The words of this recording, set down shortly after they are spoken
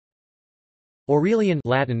Aurelian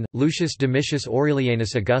Latin, Lucius Domitius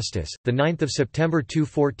Aurelianus Augustus, the 9th of September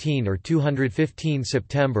 214 or 215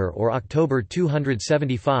 September or October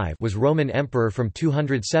 275 was Roman emperor from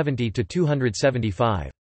 270 to 275.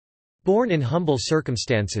 Born in humble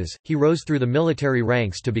circumstances, he rose through the military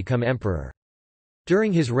ranks to become emperor.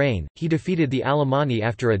 During his reign, he defeated the Alemanni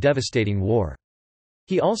after a devastating war.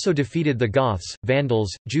 He also defeated the Goths,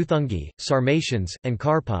 Vandals, Juthungi, Sarmatians, and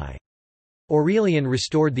Carpi. Aurelian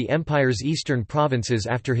restored the empire's eastern provinces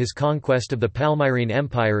after his conquest of the Palmyrene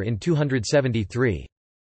Empire in 273.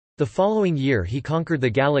 The following year he conquered the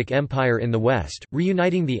Gallic Empire in the west,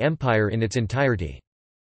 reuniting the empire in its entirety.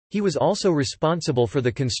 He was also responsible for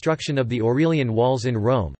the construction of the Aurelian Walls in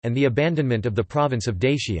Rome, and the abandonment of the province of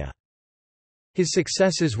Dacia. His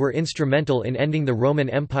successes were instrumental in ending the Roman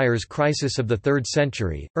Empire's crisis of the 3rd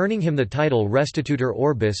century, earning him the title Restitutor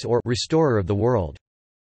Orbis or Restorer of the World.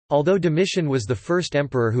 Although Domitian was the first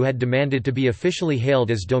emperor who had demanded to be officially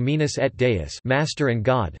hailed as Dominus et Deus, Master and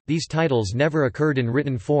God, these titles never occurred in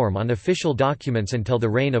written form on official documents until the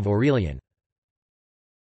reign of Aurelian.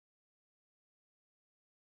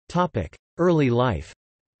 Early life.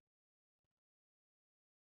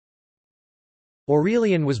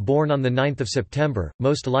 Aurelian was born on 9 September,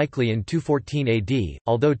 most likely in 214 AD,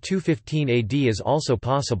 although 215 AD is also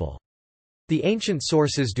possible. The ancient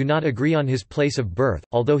sources do not agree on his place of birth,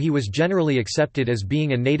 although he was generally accepted as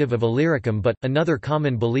being a native of Illyricum, but another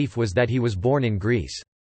common belief was that he was born in Greece.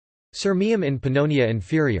 Sirmium in Pannonia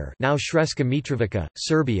Inferior, now Sremska Mitrovica,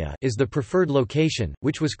 Serbia, is the preferred location,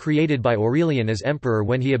 which was created by Aurelian as emperor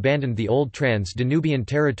when he abandoned the old Trans-Danubian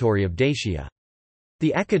territory of Dacia.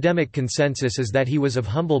 The academic consensus is that he was of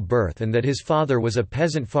humble birth and that his father was a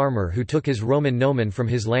peasant farmer who took his Roman nomen from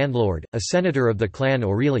his landlord, a senator of the clan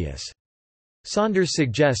Aurelius. Saunders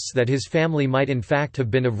suggests that his family might in fact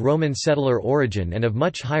have been of Roman settler origin and of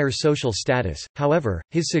much higher social status, however,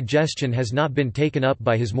 his suggestion has not been taken up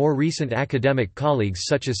by his more recent academic colleagues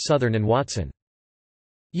such as Southern and Watson.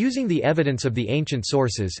 Using the evidence of the ancient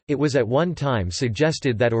sources, it was at one time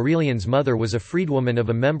suggested that Aurelian's mother was a freedwoman of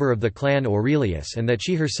a member of the clan Aurelius and that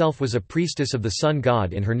she herself was a priestess of the sun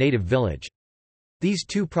god in her native village. These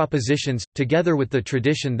two propositions, together with the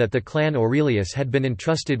tradition that the clan Aurelius had been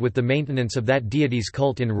entrusted with the maintenance of that deity's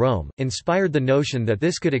cult in Rome, inspired the notion that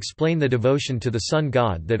this could explain the devotion to the sun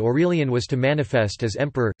god that Aurelian was to manifest as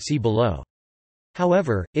emperor, see below.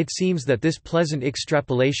 However, it seems that this pleasant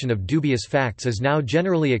extrapolation of dubious facts is now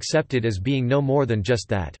generally accepted as being no more than just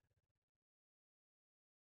that.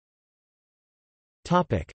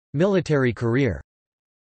 Military career.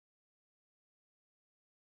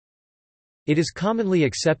 It is commonly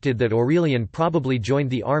accepted that Aurelian probably joined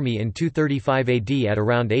the army in 235 AD at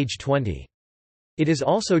around age 20. It is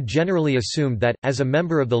also generally assumed that, as a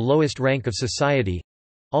member of the lowest rank of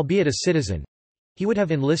society—albeit a citizen—he would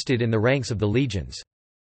have enlisted in the ranks of the legions.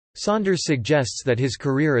 Saunders suggests that his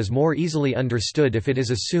career is more easily understood if it is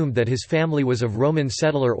assumed that his family was of Roman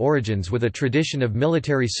settler origins with a tradition of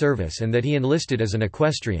military service and that he enlisted as an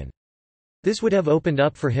equestrian. This would have opened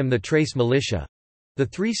up for him the trace militia—the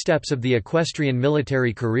 3 steps of the equestrian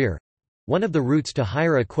military career—one of the routes to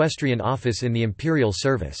higher equestrian office in the imperial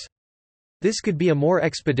service. This could be a more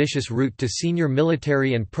expeditious route to senior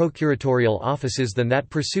military and procuratorial offices than that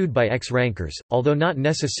pursued by ex-rankers, although not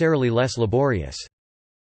necessarily less laborious.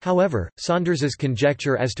 However, Saunders's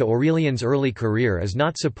conjecture as to Aurelian's early career is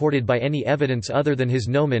not supported by any evidence other than his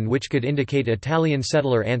nomen, which could indicate Italian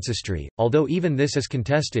settler ancestry, although even this is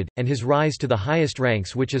contested, and his rise to the highest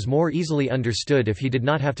ranks, which is more easily understood if he did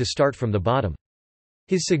not have to start from the bottom.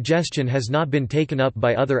 His suggestion has not been taken up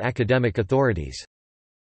by other academic authorities.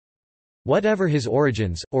 Whatever his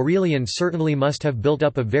origins, Aurelian certainly must have built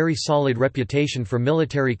up a very solid reputation for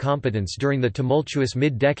military competence during the tumultuous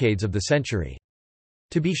mid-decades of the century.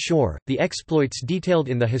 To be sure, the exploits detailed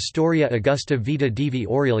in the Historia Augusta Vita Divi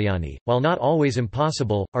Aureliani, while not always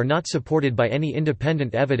impossible, are not supported by any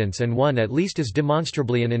independent evidence, and one at least is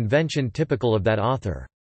demonstrably an invention typical of that author.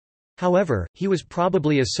 However, he was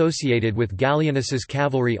probably associated with Gallienus's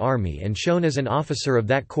cavalry army and shown as an officer of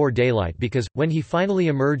that corps d'élite because, when he finally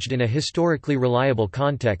emerged in a historically reliable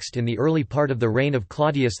context in the early part of the reign of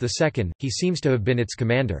Claudius II, he seems to have been its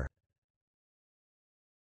commander.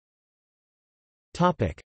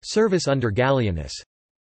 Service under Gallienus.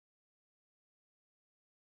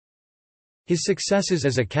 His successes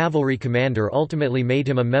as a cavalry commander ultimately made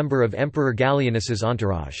him a member of Emperor Gallienus's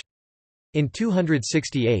entourage. In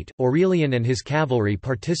 268, Aurelian and his cavalry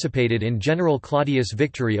participated in General Claudius'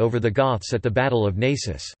 victory over the Goths at the Battle of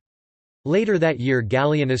Naissus. Later that year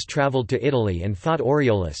Gallienus travelled to Italy and fought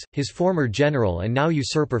Aureolus, his former general and now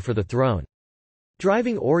usurper for the throne.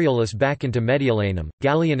 Driving Aureolus back into Mediolanum,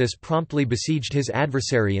 Gallienus promptly besieged his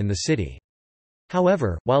adversary in the city.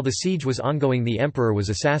 However, while the siege was ongoing, the emperor was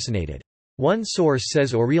assassinated. One source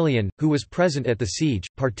says Aurelian, who was present at the siege,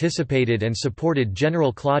 participated and supported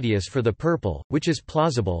General Claudius for the purple, which is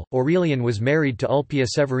plausible. Aurelian was married to Ulpia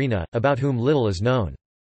Severina, about whom little is known.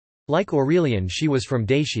 Like Aurelian, she was from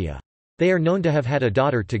Dacia. They are known to have had a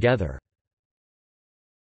daughter together.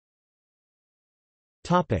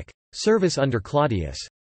 Service under Claudius.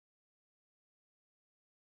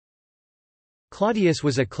 Claudius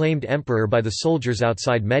was acclaimed emperor by the soldiers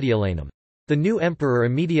outside Mediolanum. The new emperor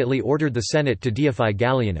immediately ordered the Senate to deify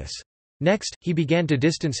Gallienus. Next, he began to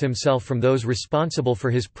distance himself from those responsible for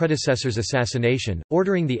his predecessor's assassination,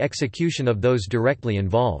 ordering the execution of those directly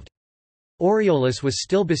involved. Aureolus was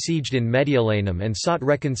still besieged in Mediolanum and sought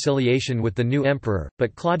reconciliation with the new emperor,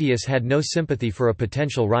 but Claudius had no sympathy for a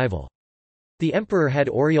potential rival. The emperor had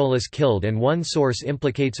Aureolus killed, and one source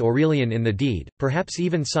implicates Aurelian in the deed, perhaps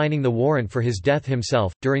even signing the warrant for his death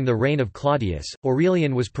himself. During the reign of Claudius,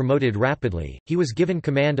 Aurelian was promoted rapidly. He was given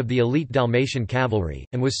command of the elite Dalmatian cavalry,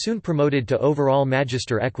 and was soon promoted to overall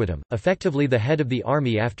magister equitum, effectively the head of the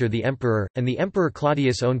army after the emperor, and the emperor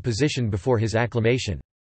Claudius' own position before his acclamation.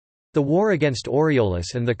 The war against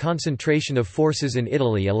Aureolus and the concentration of forces in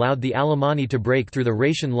Italy allowed the Alemanni to break through the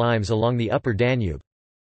Rhaetian limes along the upper Danube.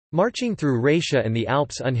 Marching through Rhaetia and the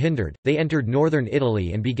Alps unhindered, they entered northern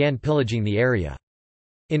Italy and began pillaging the area.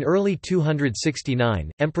 In early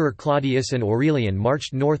 269, Emperor Claudius and Aurelian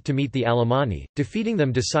marched north to meet the Alemanni, defeating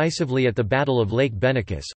them decisively at the Battle of Lake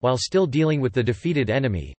Benicus. While still dealing with the defeated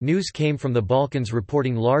enemy, news came from the Balkans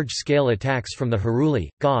reporting large-scale attacks from the Heruli,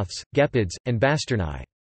 Goths, Gepids, and Bastarnae.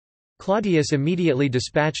 Claudius immediately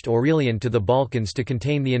dispatched Aurelian to the Balkans to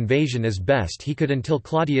contain the invasion as best he could until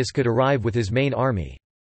Claudius could arrive with his main army.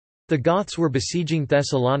 The Goths were besieging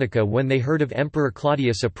Thessalonica when they heard of Emperor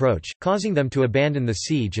Claudius' approach, causing them to abandon the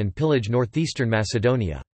siege and pillage northeastern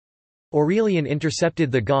Macedonia. Aurelian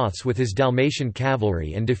intercepted the Goths with his Dalmatian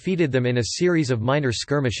cavalry and defeated them in a series of minor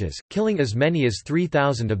skirmishes, killing as many as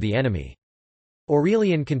 3,000 of the enemy.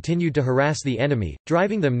 Aurelian continued to harass the enemy,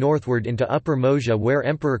 driving them northward into Upper Moesia where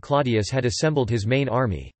Emperor Claudius had assembled his main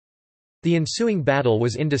army. The ensuing battle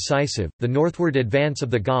was indecisive. The northward advance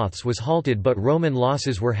of the Goths was halted, but Roman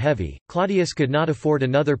losses were heavy. Claudius could not afford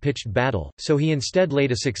another pitched battle, so he instead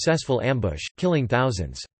laid a successful ambush, killing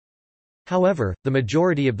thousands. However, the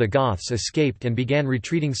majority of the Goths escaped and began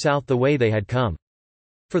retreating south the way they had come.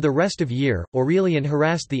 For the rest of the year, Aurelian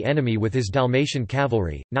harassed the enemy with his Dalmatian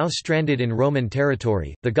cavalry, now stranded in Roman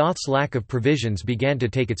territory. The Goths' lack of provisions began to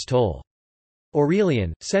take its toll.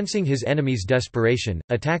 Aurelian, sensing his enemies' desperation,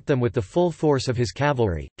 attacked them with the full force of his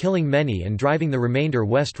cavalry, killing many and driving the remainder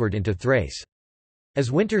westward into Thrace.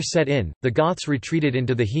 As winter set in, the Goths retreated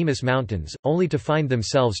into the Haemus mountains, only to find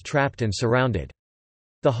themselves trapped and surrounded.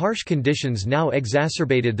 The harsh conditions now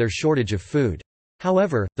exacerbated their shortage of food.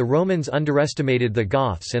 However, the Romans underestimated the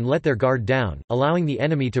Goths and let their guard down, allowing the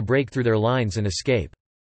enemy to break through their lines and escape.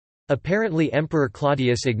 Apparently Emperor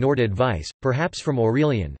Claudius ignored advice, perhaps from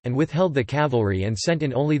Aurelian, and withheld the cavalry and sent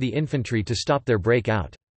in only the infantry to stop their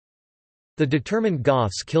breakout. The determined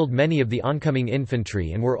Goths killed many of the oncoming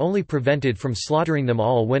infantry and were only prevented from slaughtering them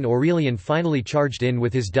all when Aurelian finally charged in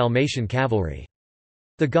with his Dalmatian cavalry.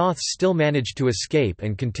 The Goths still managed to escape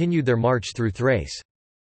and continued their march through Thrace.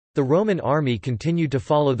 The Roman army continued to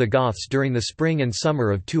follow the Goths during the spring and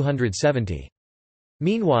summer of 270.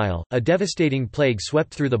 Meanwhile, a devastating plague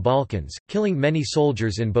swept through the Balkans, killing many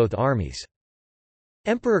soldiers in both armies.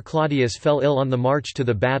 Emperor Claudius fell ill on the march to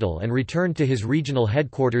the battle and returned to his regional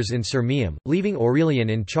headquarters in Sirmium, leaving Aurelian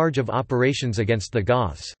in charge of operations against the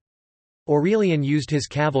Goths. Aurelian used his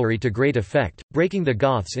cavalry to great effect, breaking the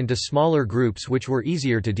Goths into smaller groups which were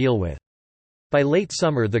easier to deal with. By late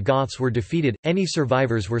summer the Goths were defeated, any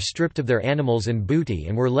survivors were stripped of their animals and booty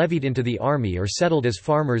and were levied into the army or settled as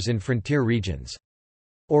farmers in frontier regions.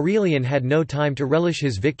 Aurelian had no time to relish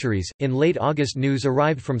his victories. In late August, news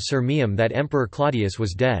arrived from Sirmium that Emperor Claudius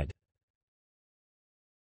was dead.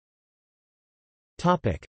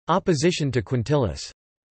 Topic: Opposition to Quintilis.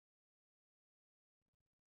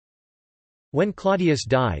 When Claudius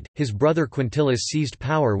died, his brother Quintilis seized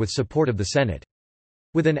power with support of the Senate.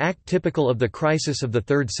 With an act typical of the crisis of the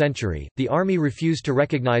 3rd century, the army refused to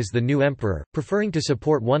recognize the new emperor, preferring to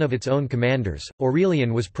support one of its own commanders.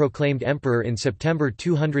 Aurelian was proclaimed emperor in September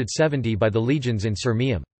 270 by the legions in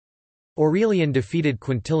Sirmium. Aurelian defeated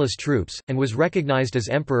Quintilis' troops, and was recognized as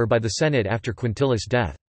emperor by the Senate after Quintilis'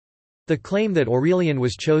 death. The claim that Aurelian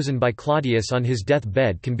was chosen by Claudius on his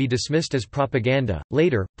deathbed can be dismissed as propaganda.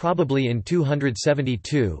 Later, probably in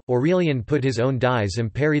 272, Aurelian put his own dies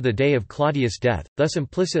imperi the day of Claudius' death, thus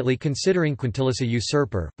implicitly considering Quintillus a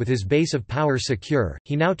usurper. With his base of power secure,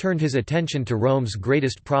 he now turned his attention to Rome's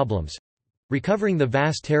greatest problems, recovering the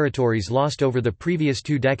vast territories lost over the previous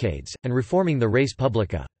 2 decades, and reforming the res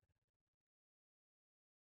publica.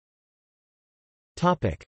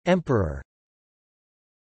 Emperor.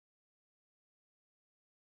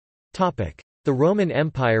 The Roman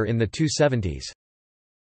Empire in the 270s.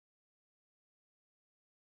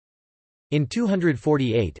 In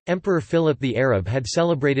 248, Emperor Philip the Arab had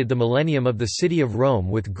celebrated the millennium of the city of Rome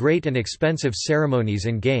with great and expensive ceremonies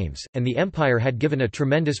and games, and the empire had given a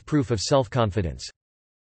tremendous proof of self-confidence.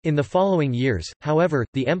 In the following years, however,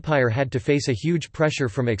 the empire had to face a huge pressure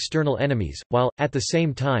from external enemies, while, at the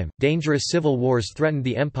same time, dangerous civil wars threatened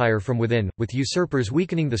the empire from within, with usurpers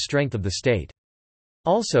weakening the strength of the state.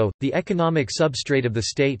 Also, the economic substrate of the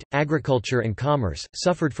state, agriculture and commerce,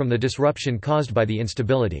 suffered from the disruption caused by the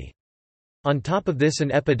instability. On top of this,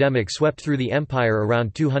 an epidemic swept through the empire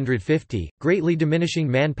around 250, greatly diminishing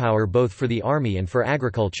manpower both for the army and for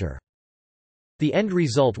agriculture. The end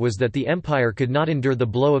result was that the empire could not endure the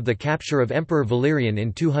blow of the capture of Emperor Valerian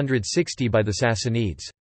in 260 by the Sassanids.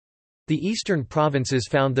 The eastern provinces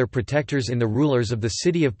found their protectors in the rulers of the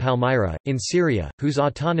city of Palmyra, in Syria, whose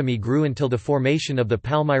autonomy grew until the formation of the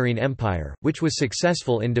Palmyrene Empire, which was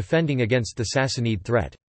successful in defending against the Sassanid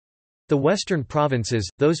threat. The western provinces,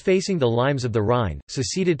 those facing the limes of the Rhine,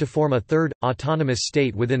 seceded to form a third, autonomous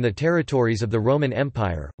state within the territories of the Roman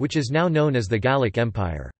Empire, which is now known as the Gallic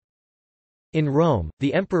Empire. In Rome,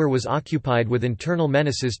 the emperor was occupied with internal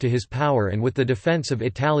menaces to his power and with the defense of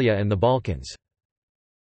Italia and the Balkans.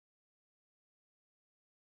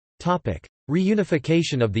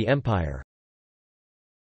 Reunification of the empire.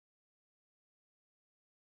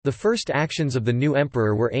 The first actions of the new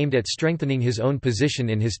emperor were aimed at strengthening his own position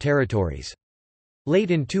in his territories.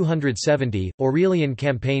 Late in 270, Aurelian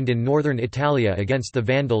campaigned in northern Italia against the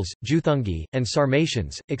Vandals, Juthungi, and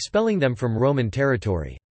Sarmatians, expelling them from Roman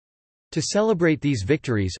territory. To celebrate these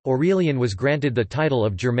victories, Aurelian was granted the title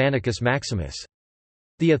of Germanicus Maximus.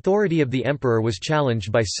 The authority of the emperor was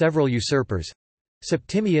challenged by several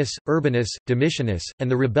usurpers—Septimius, Urbanus, Domitianus,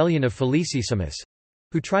 and the rebellion of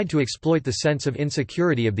Felicissimus—who tried to exploit the sense of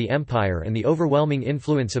insecurity of the empire and the overwhelming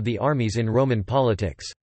influence of the armies in Roman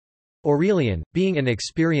politics. Aurelian, being an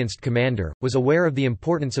experienced commander, was aware of the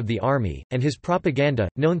importance of the army, and his propaganda,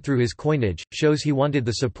 known through his coinage, shows he wanted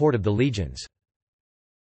the support of the legions.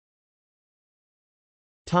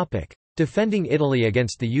 Defending Italy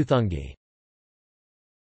against the Juthungi.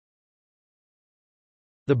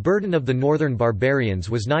 The burden of the northern barbarians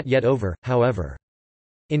was not yet over, however.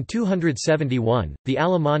 In 271, the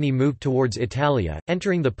Alemanni moved towards Italia,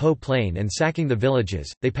 entering the Po plain and sacking the villages.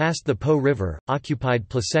 They passed the Po River, occupied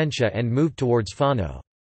Placentia and moved towards Fano.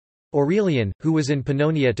 Aurelian, who was in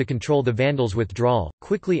Pannonia to control the Vandals' withdrawal,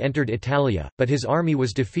 quickly entered Italia, but his army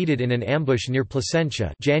was defeated in an ambush near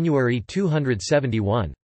Placentia, January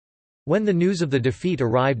 271. When the news of the defeat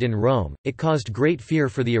arrived in Rome, it caused great fear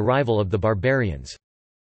for the arrival of the barbarians.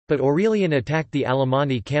 But Aurelian attacked the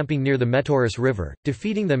Alemanni camping near the Metaurus River,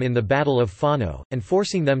 defeating them in the Battle of Fano, and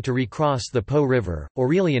forcing them to recross the Po River.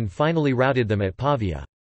 Aurelian finally routed them at Pavia.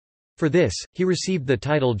 For this, he received the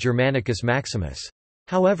title Germanicus Maximus.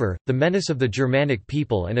 However, the menace of the Germanic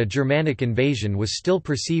people and a Germanic invasion was still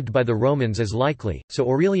perceived by the Romans as likely, so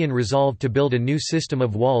Aurelian resolved to build a new system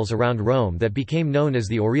of walls around Rome that became known as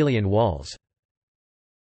the Aurelian Walls.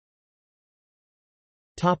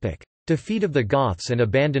 Defeat of the Goths and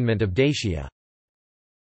abandonment of Dacia.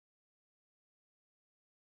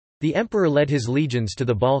 The emperor led his legions to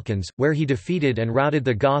the Balkans, where he defeated and routed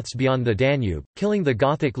the Goths beyond the Danube, killing the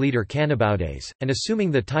Gothic leader Canabaudes, and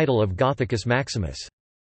assuming the title of Gothicus Maximus.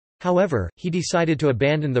 However, he decided to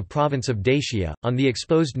abandon the province of Dacia, on the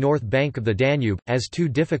exposed north bank of the Danube, as too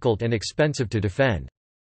difficult and expensive to defend.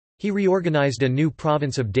 He reorganized a new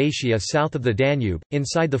province of Dacia south of the Danube,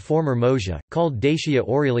 inside the former Moesia, called Dacia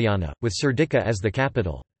Aureliana, with Serdica as the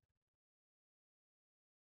capital.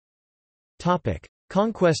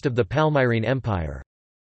 Conquest of the Palmyrene Empire.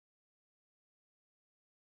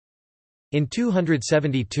 In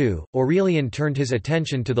 272, Aurelian turned his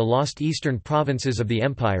attention to the lost eastern provinces of the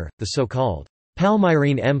empire, the so-called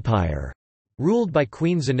Palmyrene Empire, ruled by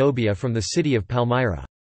Queen Zenobia from the city of Palmyra.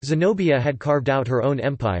 Zenobia had carved out her own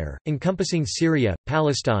empire, encompassing Syria,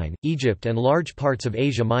 Palestine, Egypt and large parts of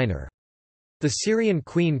Asia Minor. The Syrian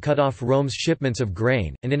queen cut off Rome's shipments of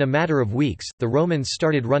grain, and in a matter of weeks, the Romans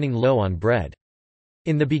started running low on bread.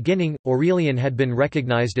 In the beginning, Aurelian had been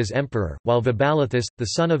recognized as emperor, while Vabalithus,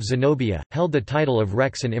 the son of Zenobia, held the title of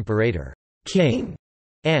Rex and Imperator, king,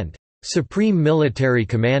 and supreme military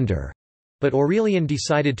commander. But Aurelian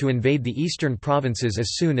decided to invade the eastern provinces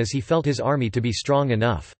as soon as he felt his army to be strong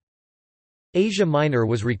enough. Asia Minor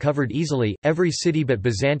was recovered easily, every city but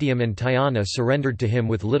Byzantium and Tyana surrendered to him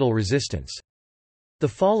with little resistance. The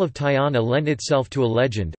fall of Tyana lent itself to a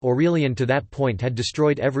legend. Aurelian to that point had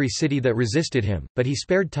destroyed every city that resisted him, but he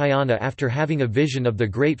spared Tyana after having a vision of the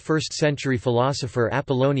great 1st-century philosopher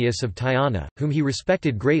Apollonius of Tyana, whom he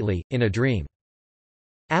respected greatly, in a dream.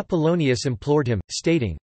 Apollonius implored him,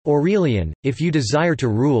 stating, "Aurelian, if you desire to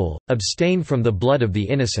rule, abstain from the blood of the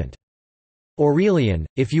innocent. Aurelian,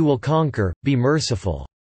 if you will conquer, be merciful."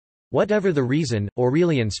 Whatever the reason,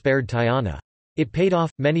 Aurelian spared Tyana. It paid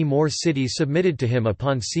off, many more cities submitted to him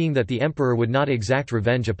upon seeing that the emperor would not exact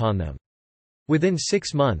revenge upon them. Within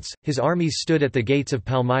 6 months, his armies stood at the gates of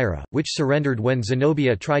Palmyra, which surrendered when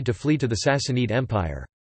Zenobia tried to flee to the Sassanid Empire.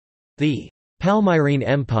 The Palmyrene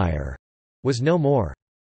Empire was no more.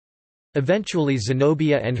 Eventually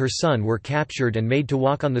Zenobia and her son were captured and made to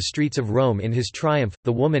walk on the streets of Rome in his triumph,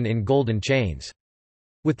 the woman in golden chains.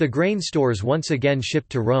 With the grain stores once again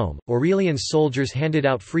shipped to Rome, Aurelian's soldiers handed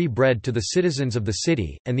out free bread to the citizens of the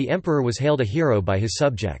city, and the emperor was hailed a hero by his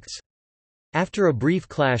subjects. After a brief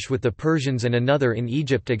clash with the Persians and another in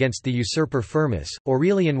Egypt against the usurper Firmus,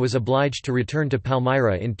 Aurelian was obliged to return to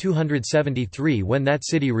Palmyra in 273 when that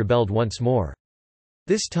city rebelled once more.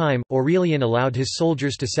 This time, Aurelian allowed his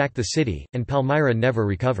soldiers to sack the city, and Palmyra never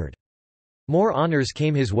recovered. More honors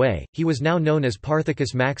came his way. He was now known as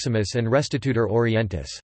Parthicus Maximus and Restitutor Orientis,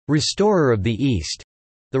 restorer of the East.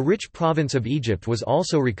 The rich province of Egypt was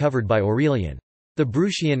also recovered by Aurelian. The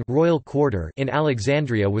Bruttian royal quarter in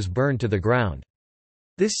Alexandria was burned to the ground.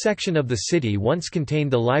 This section of the city once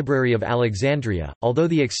contained the Library of Alexandria, although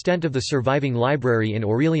the extent of the surviving library in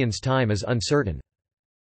Aurelian's time is uncertain.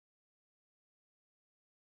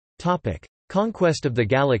 Conquest of the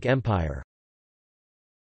Gallic Empire.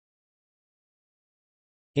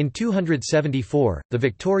 In 274, the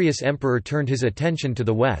victorious emperor turned his attention to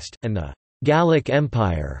the west, and the Gallic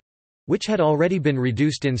Empire, which had already been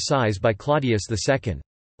reduced in size by Claudius II.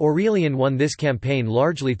 Aurelian won this campaign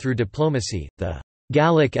largely through diplomacy. The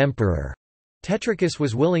Gallic emperor, Tetricus,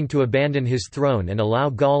 was willing to abandon his throne and allow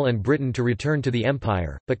Gaul and Britain to return to the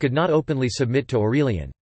empire, but could not openly submit to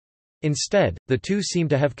Aurelian. Instead, the two seem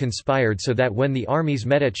to have conspired so that when the armies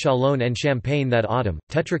met at Chalon and Champagne that autumn,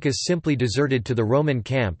 Tetricus simply deserted to the Roman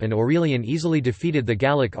camp and Aurelian easily defeated the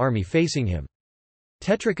Gallic army facing him.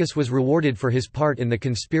 Tetricus was rewarded for his part in the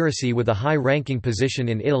conspiracy with a high-ranking position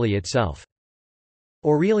in Italy itself.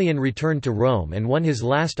 Aurelian returned to Rome and won his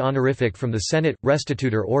last honorific from the Senate,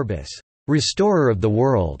 Restitutor Orbis, restorer of the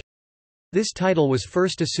world. This title was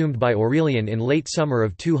first assumed by Aurelian in late summer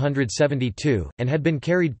of 272, and had been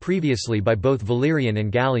carried previously by both Valerian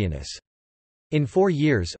and Gallienus. In 4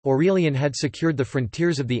 years, Aurelian had secured the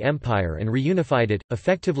frontiers of the empire and reunified it,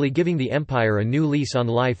 effectively giving the empire a new lease on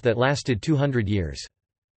life that lasted 200 years.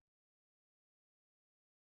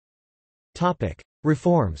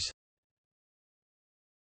 Reforms.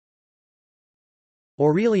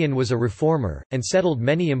 Aurelian was a reformer, and settled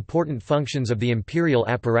many important functions of the imperial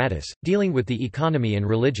apparatus, dealing with the economy and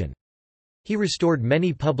religion. He restored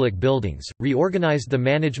many public buildings, reorganized the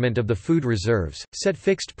management of the food reserves, set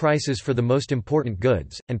fixed prices for the most important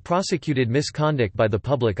goods, and prosecuted misconduct by the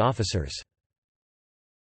public officers.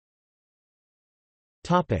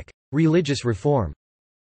 Religious reform.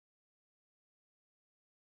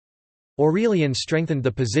 Aurelian strengthened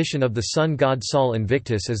the position of the sun god Sol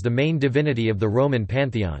Invictus as the main divinity of the Roman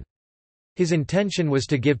pantheon. His intention was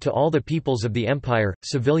to give to all the peoples of the empire,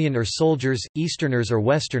 civilian or soldiers, Easterners or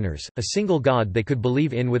Westerners, a single god they could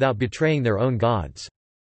believe in without betraying their own gods.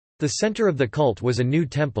 The center of the cult was a new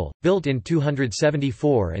temple, built in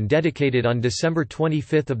 274 and dedicated on December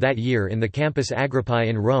 25 of that year in the Campus Agrippae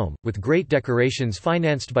in Rome, with great decorations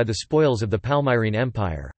financed by the spoils of the Palmyrene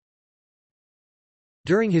Empire.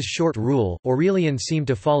 During his short rule, Aurelian seemed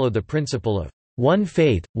to follow the principle of one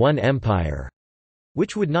faith, one empire,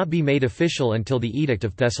 which would not be made official until the Edict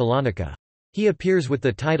of Thessalonica. He appears with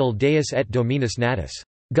the title Deus et Dominus Natus,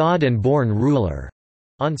 God and born ruler,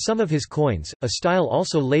 on some of his coins, a style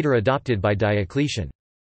also later adopted by Diocletian.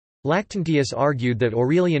 Lactantius argued that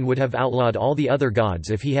Aurelian would have outlawed all the other gods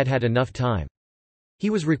if he had had enough time. He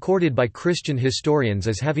was recorded by Christian historians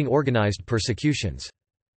as having organized persecutions.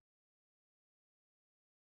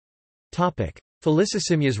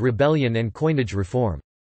 Felicissimia's rebellion and coinage reform.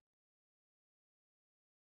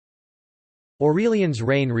 Aurelian's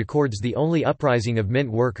reign records the only uprising of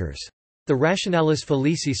mint workers. The Rationalis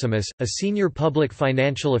Felicissimus, a senior public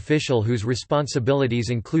financial official whose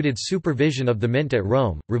responsibilities included supervision of the mint at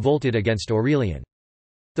Rome, revolted against Aurelian.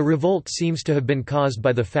 The revolt seems to have been caused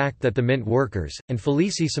by the fact that the mint workers, and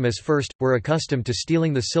Felicissimus first, were accustomed to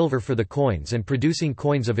stealing the silver for the coins and producing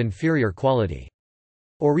coins of inferior quality.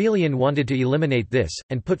 Aurelian wanted to eliminate this,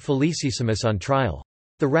 and put Felicissimus on trial.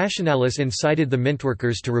 The Rationalis incited the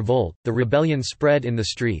mintworkers to revolt. The rebellion spread in the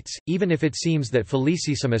streets, even if it seems that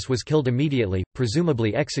Felicissimus was killed immediately,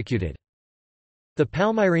 presumably executed. The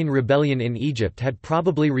Palmyrene rebellion in Egypt had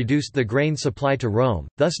probably reduced the grain supply to Rome,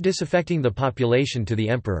 thus disaffecting the population to the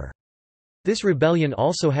emperor. This rebellion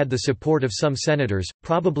also had the support of some senators,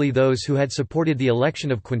 probably those who had supported the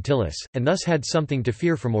election of Quintilis, and thus had something to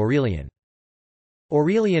fear from Aurelian.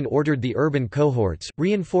 Aurelian ordered the urban cohorts,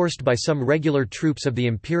 reinforced by some regular troops of the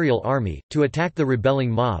imperial army, to attack the rebelling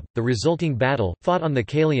mob. The resulting battle, fought on the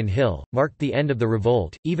Caelian Hill, marked the end of the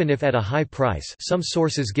revolt, even if at a high price. Some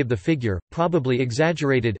sources give the figure, probably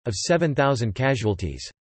exaggerated, of 7,000 casualties.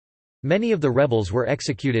 Many of the rebels were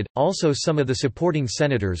executed, also some of the supporting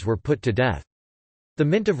senators were put to death. The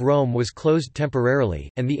Mint of Rome was closed temporarily,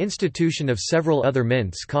 and the institution of several other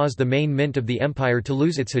mints caused the main mint of the empire to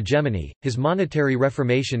lose its hegemony. His monetary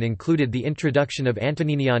reformation included the introduction of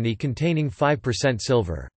Antoniniani containing 5%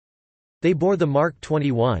 silver. They bore the mark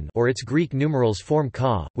 21, or its Greek numerals form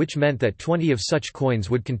Ka, which meant that 20 of such coins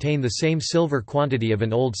would contain the same silver quantity of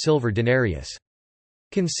an old silver denarius.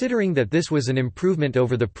 Considering that this was an improvement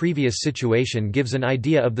over the previous situation gives an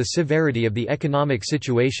idea of the severity of the economic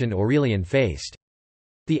situation Aurelian faced.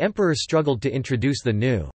 The emperor struggled to introduce the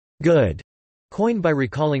new, good coin by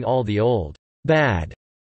recalling all the old, bad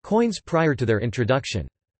coins prior to their introduction.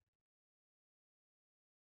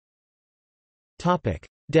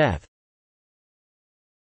 Death.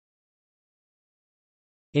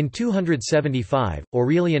 In 275,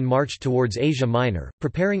 Aurelian marched towards Asia Minor,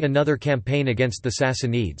 preparing another campaign against the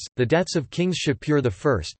Sassanids. The deaths of kings Shapur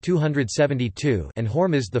I (272) and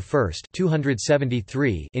Hormizd I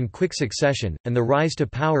 (273) in quick succession, and the rise to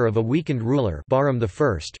power of a weakened ruler, Bahram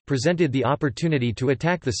I, presented the opportunity to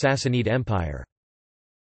attack the Sassanid Empire.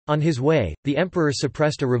 On his way, the emperor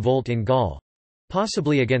suppressed a revolt in Gaul,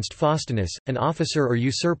 possibly against Faustinus, an officer or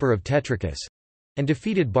usurper of Tetricus, and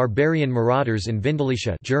defeated barbarian marauders in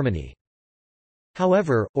Vindelicia, Germany.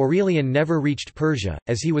 However, Aurelian never reached Persia,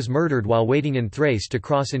 as he was murdered while waiting in Thrace to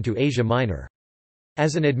cross into Asia Minor.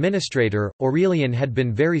 As an administrator, Aurelian had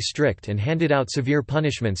been very strict and handed out severe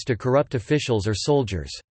punishments to corrupt officials or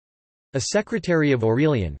soldiers. A secretary of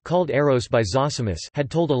Aurelian, called Eros by Zosimus,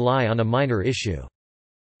 had told a lie on a minor issue.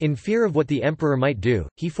 In fear of what the emperor might do,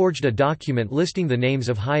 he forged a document listing the names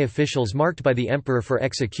of high officials marked by the emperor for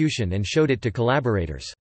execution and showed it to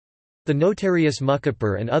collaborators. The notarius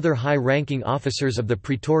Mucapur and other high-ranking officers of the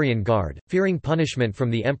Praetorian Guard, fearing punishment from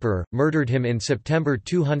the emperor, murdered him in September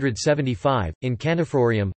 275, in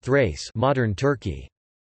Canaphorium, Thrace, modern Turkey.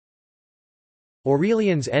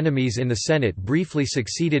 Aurelian's enemies in the Senate briefly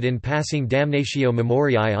succeeded in passing damnatio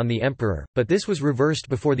memoriae on the emperor, but this was reversed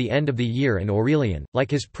before the end of the year and Aurelian, like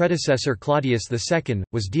his predecessor Claudius II,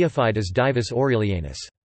 was deified as Divus Aurelianus.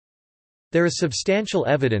 There is substantial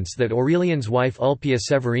evidence that Aurelian's wife Ulpia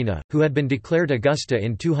Severina, who had been declared Augusta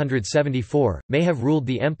in 274, may have ruled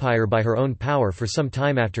the empire by her own power for some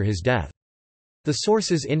time after his death. The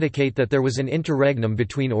sources indicate that there was an interregnum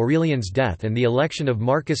between Aurelian's death and the election of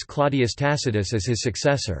Marcus Claudius Tacitus as his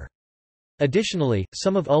successor. Additionally,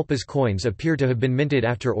 some of Ulpia's coins appear to have been minted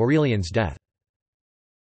after Aurelian's death.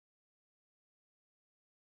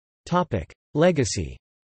 Legacy.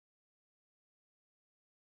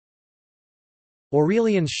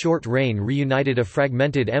 Aurelian's short reign reunited a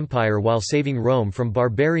fragmented empire while saving Rome from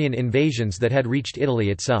barbarian invasions that had reached Italy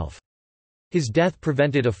itself. His death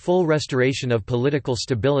prevented a full restoration of political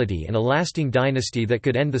stability and a lasting dynasty that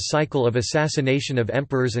could end the cycle of assassination of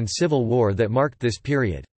emperors and civil war that marked this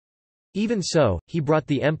period. Even so, he brought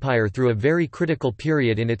the empire through a very critical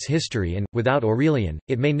period in its history and, without Aurelian,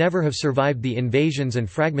 it may never have survived the invasions and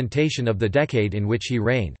fragmentation of the decade in which he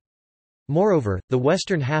reigned. Moreover, the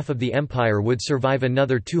western half of the empire would survive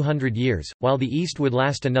another 200 years, while the east would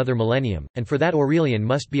last another millennium, and for that Aurelian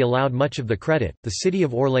must be allowed much of the credit. The city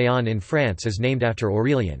of Orléans in France is named after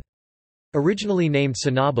Aurelian. Originally named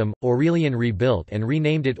Cenabum, Aurelian rebuilt and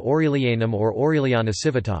renamed it Aurelianum or Aureliana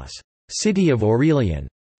Civitas, City of Aurelian,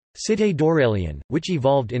 Cité d'Aurélien, which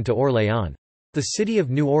evolved into Orléans. The city of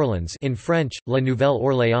New Orleans in French, La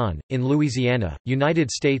Nouvelle-Orléans, in Louisiana, United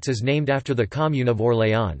States is named after the commune of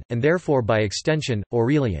Orléans, and therefore by extension,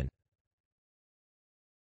 Aurelian.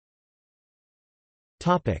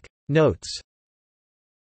 Notes.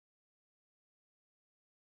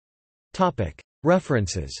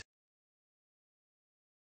 References.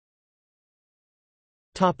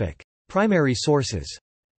 Primary sources.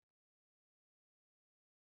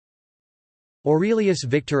 Aurelius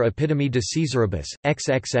Victor Epitome de Caesaribus,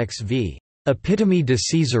 XXXV. Epitome de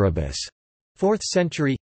Caesaribus, 4th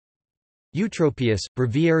century. Eutropius,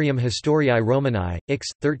 Breviarium Historiae Romanae, Ix,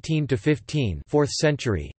 13–15, 4th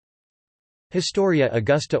century. Historia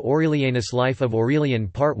Augusta Aurelianus, Life of Aurelian,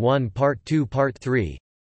 Part 1, Part 2, Part 3.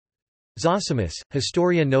 Zosimus,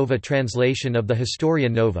 Historia Nova, translation of the Historia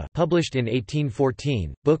Nova, published in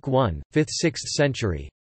 1814, Book 1, 5th–6th century.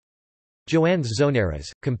 Joannes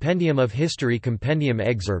Zonaras, Compendium of History, Compendium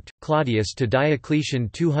excerpt, Claudius to Diocletian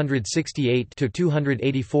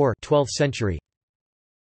 268–284, 12th century.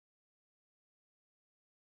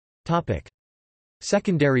 Topic: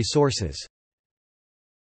 Secondary sources.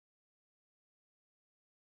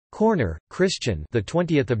 Corner, Christian, the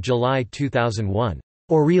 20th of July 2001.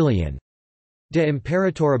 Aurelian, De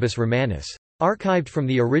Imperatoribus Romanis. Archived from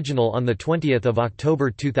the original on the 20th of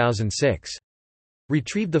October 2006.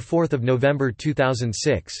 Retrieved the 4th of November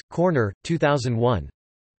 2006. Corner, 2001.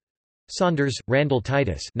 Saunders, Randall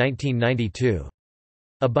Titus, 1992.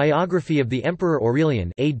 A Biography of the Emperor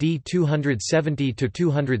Aurelian, AD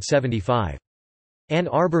 270–275. Ann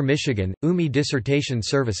Arbor, Michigan, UMI Dissertation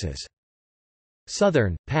Services.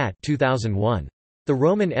 Southern, Pat, 2001. The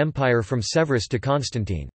Roman Empire from Severus to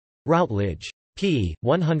Constantine. Routledge. p.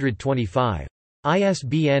 125.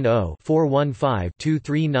 ISBN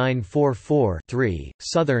 0-415-23944-3,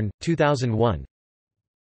 Southern, 2001.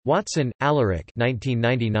 Watson, Alaric,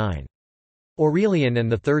 1999. Aurelian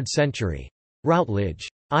and the Third Century. Routledge.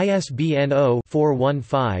 ISBN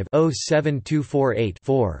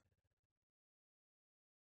 0-415-07248-4.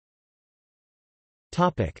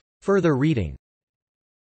 Further reading.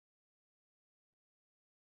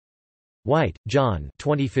 White, John,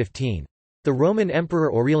 2015. The Roman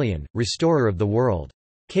Emperor Aurelian, Restorer of the World.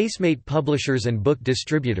 Casemate Publishers and Book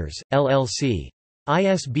Distributors, LLC.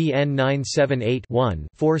 ISBN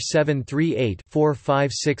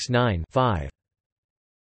 978-1-4738-4569-5.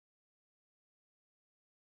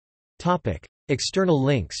 External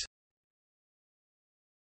links.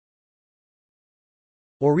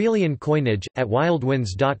 Aurelian coinage, at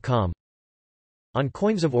wildwinds.com. On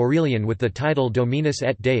coins of Aurelian with the title Dominus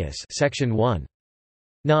et Deus, Section 1.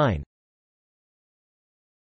 9.